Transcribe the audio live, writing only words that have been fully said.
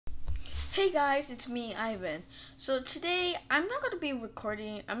Hey guys, it's me, Ivan. So today I'm not going to be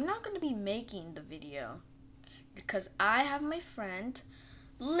making the video because I have my friend,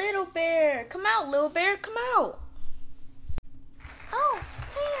 Little Bear. Come out, Little Bear, come out. Oh,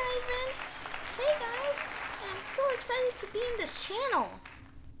 hey Ivan. Hey guys. I'm so excited to be in this channel.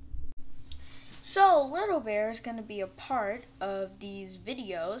 So Little Bear is going to be a part of these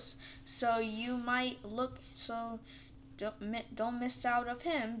videos, so you might don't miss out of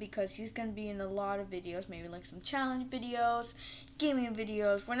him because he's going to be in a lot of videos, maybe like some challenge videos, gaming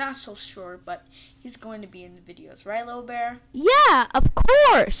videos. We're not so sure, but he's going to be in the videos, right, Little Bear? Yeah, of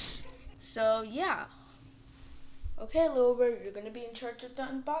course. So yeah. Okay, Little Bear, you're going to be in charge of the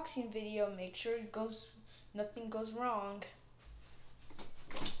unboxing video. Make sure nothing goes wrong.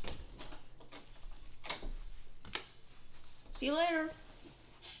 See you later.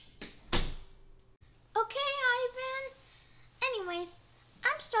 Okay, Ivan. Anyways,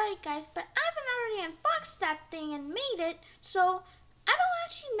 I'm sorry guys, but Ivan already unboxed that thing and made it, so I don't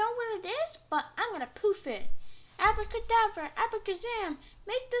actually know where it is, but I'm gonna poof it. Abracadabra, abracazam,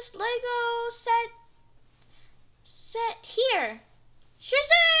 make this Lego set here.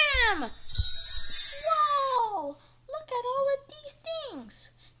 Shazam! Whoa! Look at all of these things.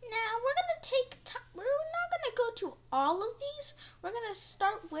 Now we're gonna take time. We're not gonna go to all of these. We're gonna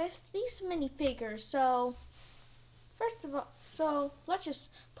start with these minifigures. So first of all, let's just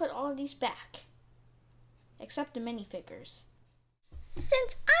put all of these back, except the minifigures.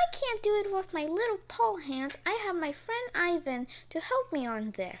 Since I can't do it with my little paw hands, I have my friend Ivan to help me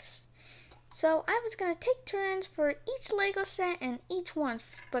on this. So I was going to take turns for each Lego set and each one.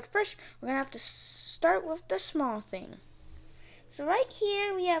 But first, we're going to have to start with the small thing. So right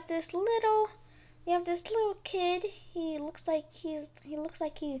here, we have this little kid. He looks like he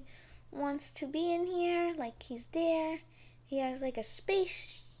wants to be in here, like he's there. He has like a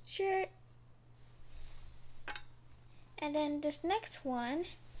space shirt. And then this next one,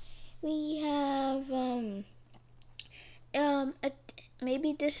 we have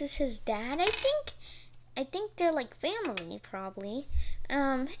maybe this is his dad, I think they're like family probably.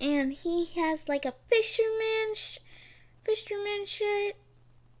 And he has like a fisherman shirt.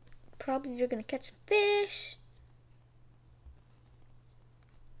 Probably they're gonna catch some fish.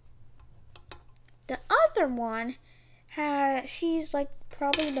 The other one she's like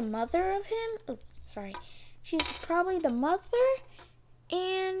probably the mother of him. Oh, sorry. She's probably the mother.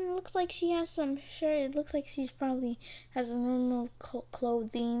 And looks like she has some shirt. It looks like she's probably has a normal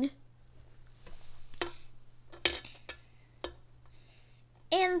clothing.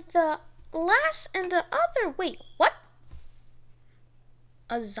 And the other, wait, what?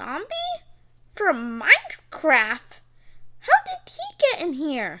 A zombie? From Minecraft? How did he get in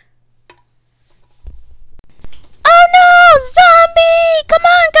here? Oh no, zombie! Come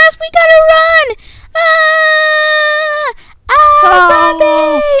on, guys, we gotta run!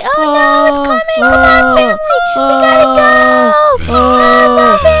 Zombie! Oh no, it's coming! Come on, family! We gotta go!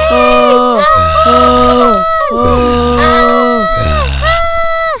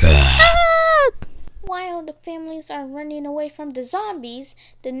 While the families are running away from the zombies,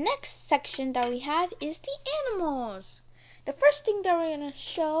 the next section that we have is the animals. The first thing that we're gonna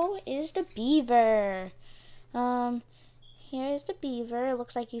show is the beaver. Here's the beaver. It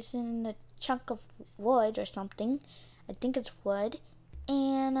looks like he's in a chunk of wood or something. I think it's wood.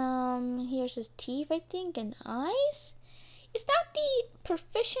 And here's his teeth, I think, and eyes. It's not the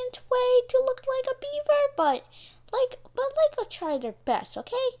proficient way to look like a beaver, but Lego tried their best,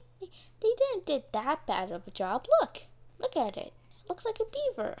 okay? They didn't did that bad of a job. Look at it. It looks like a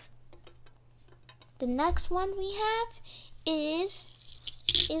beaver. The next one we have is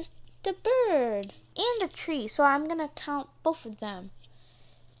the bird and the tree. So I'm gonna count both of them.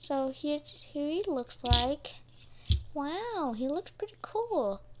 So here he looks like. Wow, he looks pretty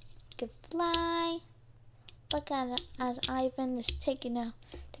cool. He can fly. Look at it as Ivan is taking out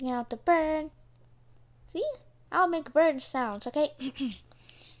the bird. See? I'll make bird sounds, okay? Tweet, tweet,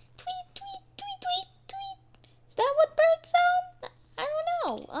 tweet, tweet, tweet. Is that what birds sound? I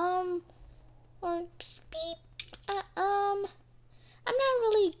don't know. Or beep. I'm not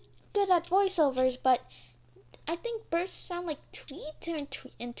really good at voiceovers, but I think birds sound like tweet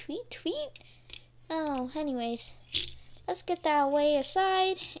and tweet. Oh, anyways, let's get that away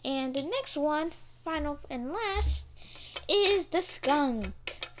aside. And the next one, final and last, is the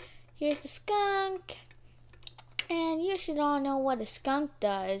skunk. Here's the skunk. And you should all know what a skunk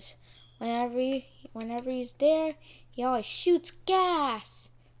does. Whenever he's there, he always shoots gas.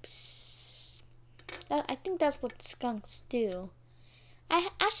 Psst. I think that's what skunks do. I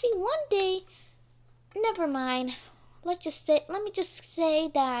actually one day, never mind. Let me just say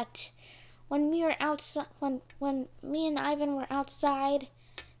that when we were outside, when me and Ivan were outside,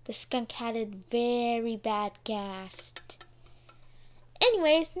 the skunk had a very bad gas.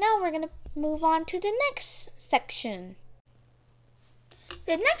 Anyways, now we're gonna move on to the next section.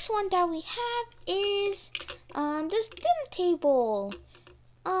 The next one that we have is this dinner table.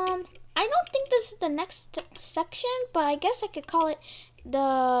 I don't think this is the next section, but I guess I could call it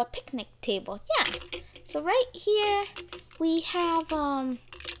the picnic table. Yeah. So right here we have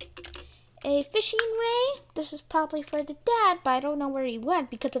a fishing ray. This is probably for the dad, but I don't know where he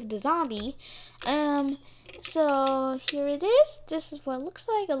went because of the zombie. So here it is. This is what it looks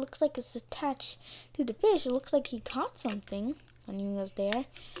like. It looks like it's attached to the fish. It looks like he caught something when he was there.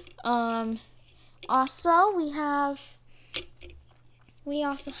 Also we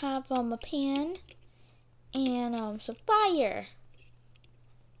also have a pan and some fire,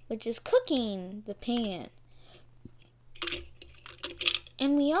 which is cooking the pan.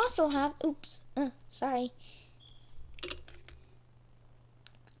 And we also have, sorry.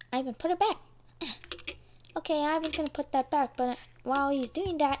 Ivan, put it back. Okay, Ivan's gonna put that back, but while he's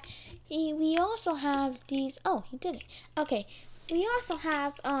doing that, we also have these, oh, he did it. Okay, we also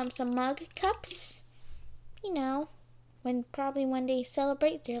have some mug cups. You know, probably when they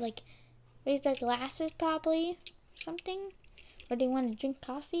celebrate, they're like, raise their glasses probably, something. Or they want to drink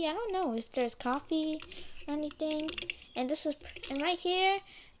coffee. I don't know if there's coffee or anything. And this is, and right here,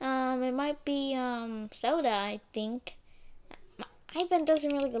 it might be soda, I think. Ivan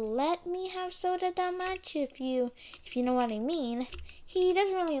doesn't really let me have soda that much, if you know what I mean. He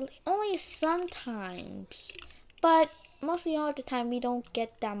doesn't really, only sometimes. But mostly all the time we don't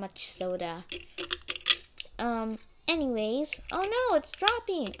get that much soda. Anyways, oh no, it's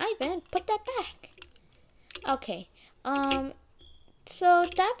dropping. Ivan, put that back. Okay. So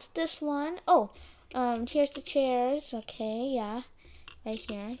that's this one. Oh, here's the chairs. Okay, yeah. Right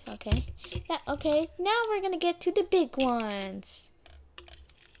here. Okay. Yeah, okay. Now we're gonna get to the big ones.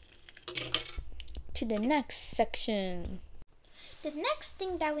 To the next section. The next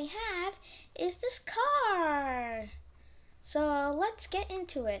thing that we have is this car. So let's get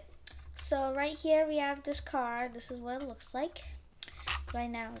into it. So right here we have this car. This is what it looks like. Right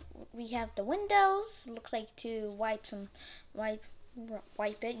now we have the windows. Looks like to wipe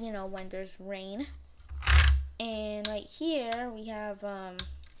it, you know, when there's rain. And right here we have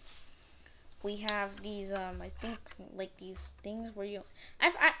these I think like these things where you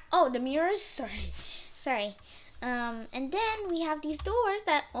oh, the mirrors. Sorry. And then we have these doors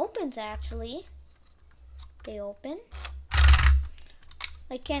that opens actually. They open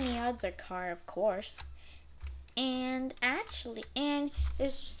like any other car, of course. And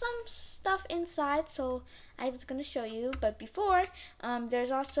there's some stuff inside, so I was gonna show you. But before,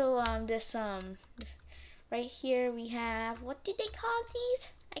 there's also this right here we have, what did they call these?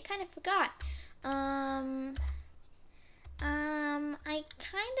 I kind of forgot. I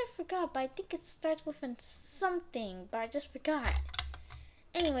kind of forgot, but I think it starts with something, but I just forgot.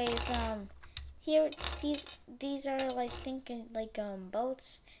 Anyways, here these are like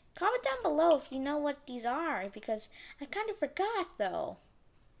boats. Comment down below if you know what these are, because I kind of forgot though.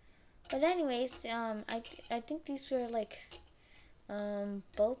 But anyways, I think these were like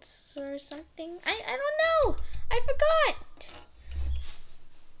boats or something. I don't know. I forgot.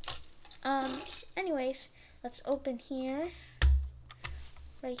 Anyways, let's open here.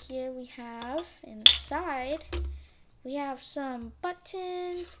 Right here we have inside. We have some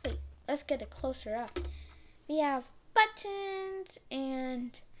buttons. Wait, let's get it closer up. We have buttons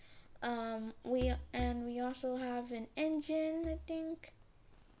and we also have an engine, I think.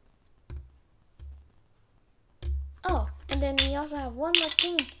 Oh, and then we also have one more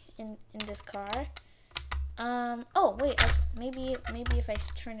thing in this car. Oh wait, maybe if I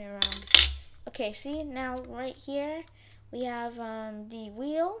turn it around. Okay, see now right here we have the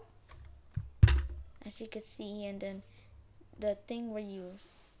wheel, as you can see, and then the thing where you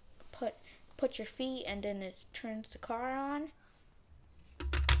put your feet and then it turns the car on.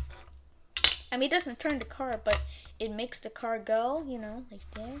 I mean, it doesn't turn the car, but it makes the car go, you know, like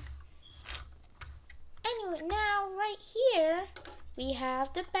there. Anyway, now right here we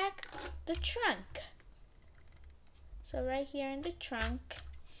have the trunk. So right here in the trunk,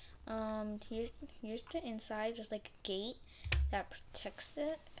 here's the inside, just like a gate that protects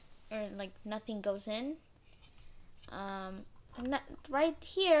it, or like nothing goes in. Right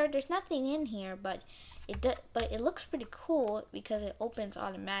here, there's nothing in here, but it looks pretty cool because it opens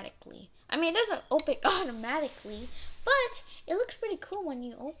automatically. I mean, it doesn't open automatically, but it looks pretty cool when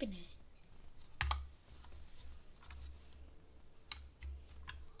you open it.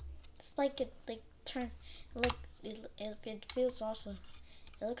 It's like it feels also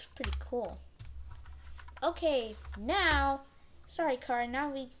It looks pretty cool. Okay, now, sorry car, now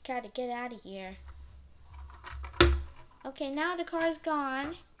we gotta get out of here. Okay, now the car's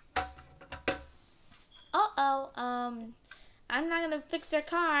gone. I'm not gonna fix their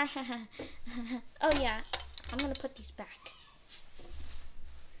car. Oh yeah, I'm gonna put these back.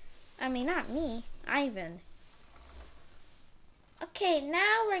 I mean, not me, Ivan. Okay,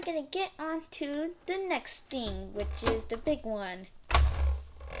 now we're gonna get on to the next thing, which is the big one.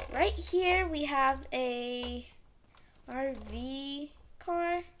 Right here we have a RV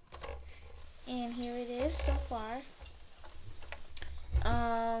car, and here it is so far.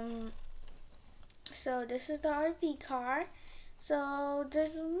 So this is the RV car. So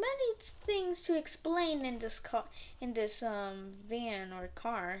there's many things to explain in this car, in this van or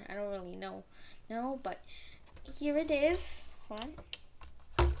car. I don't really know, but here it is. Hold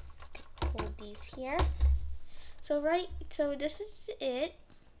on. Hold these here. So this is it.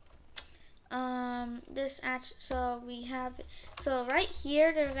 So right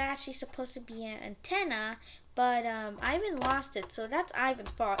here there's actually supposed to be an antenna, but Ivan lost it, so that's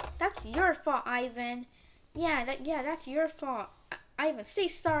Ivan's fault. That's your fault, Ivan. Yeah, that's your fault. Ivan, say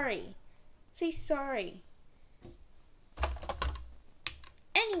sorry. Say sorry.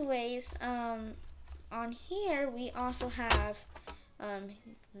 Anyways, on here we also have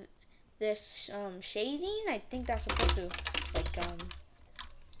this shading. I think that's supposed to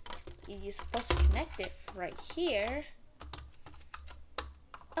you're supposed to connect it right here.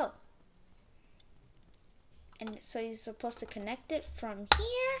 Oh. And so you're supposed to connect it from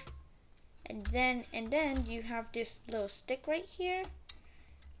here. And then you have this little stick right here.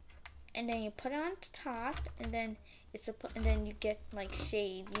 And then you put it on top, and then you get like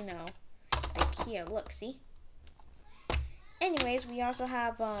shade, you know. Like here, look, see? Anyways, we also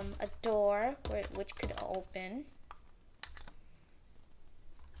have a door which could open.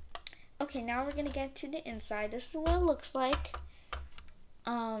 Okay, now we're gonna get to the inside. This is what it looks like.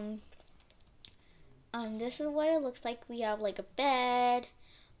 This is what it looks like. We have like a bed,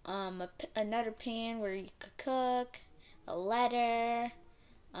 another pan where you could cook, a ladder.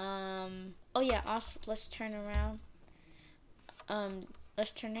 Oh yeah, also let's turn around.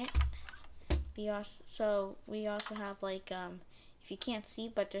 Let's turn it. We also have like if you can't see,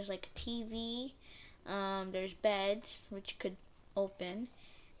 but there's like a TV. There's beds which you could open.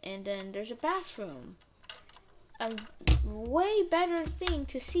 And then there's a bathroom. A way better thing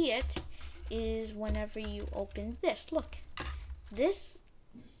to see it is whenever you open this. Look, this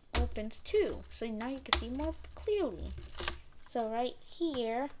opens too, so now you can see more clearly. So right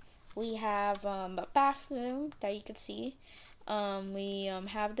here we have a bathroom that you can see. We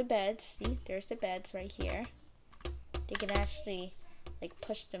have the beds. See, there's the beds right here. They can actually like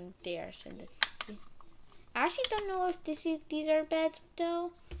push them there. So see. I actually don't know if these are beds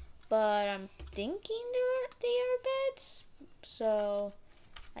though, but I'm thinking they are beds. So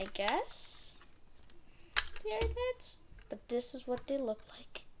I guess they are beds. But this is what they look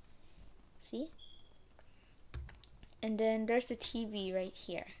like. See? And then there's the TV right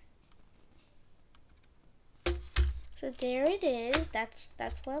here. So there it is. That's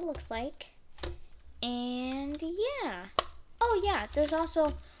what it looks like. And yeah. Oh yeah, there's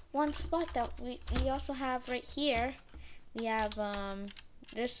also one spot that we also have right here. We have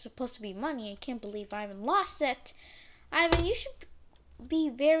there's supposed to be money. I can't believe Ivan lost it. Ivan, you should be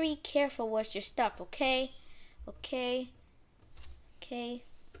very careful with your stuff, okay? Okay.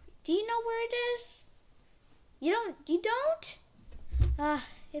 Do you know where it is? You don't?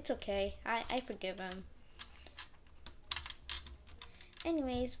 It's okay. I forgive him.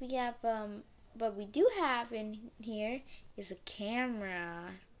 Anyways, we have what we do have in here is a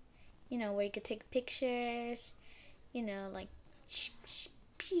camera. You know, where you could take pictures, you know, like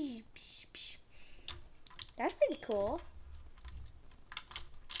that's pretty cool.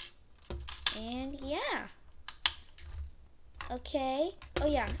 And yeah. Okay. Oh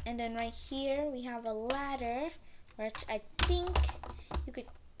yeah, and then right here we have a ladder, which I think you could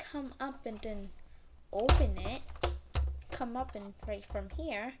come up and then open it. Come up and right from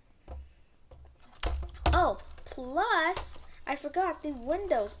here. Oh, plus I forgot the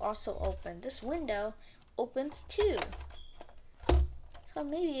windows also open. This window opens too. So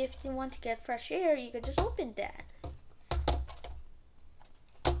maybe if you want to get fresh air, you could just open that.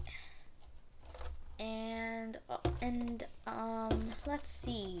 And let's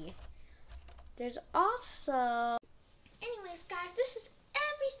see. There's also, anyways guys, this is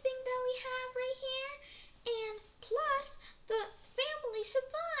everything that we have right here. And plus the family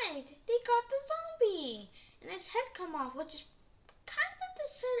survived. They got the zombie and its head come off, which is kind of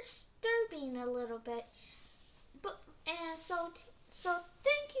disturbing a little bit. But so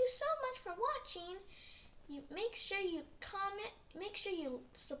thank watching. You make sure you comment, make sure you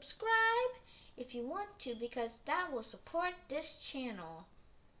subscribe if you want to, because that will support this channel.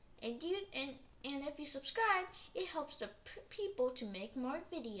 And if you subscribe, it helps the people to make more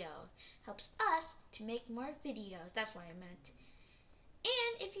videos. Helps us to make more videos. That's what I meant.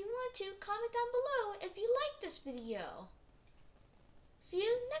 And if you want to, comment down below if you like this video. See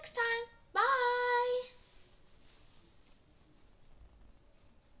you next time. Bye.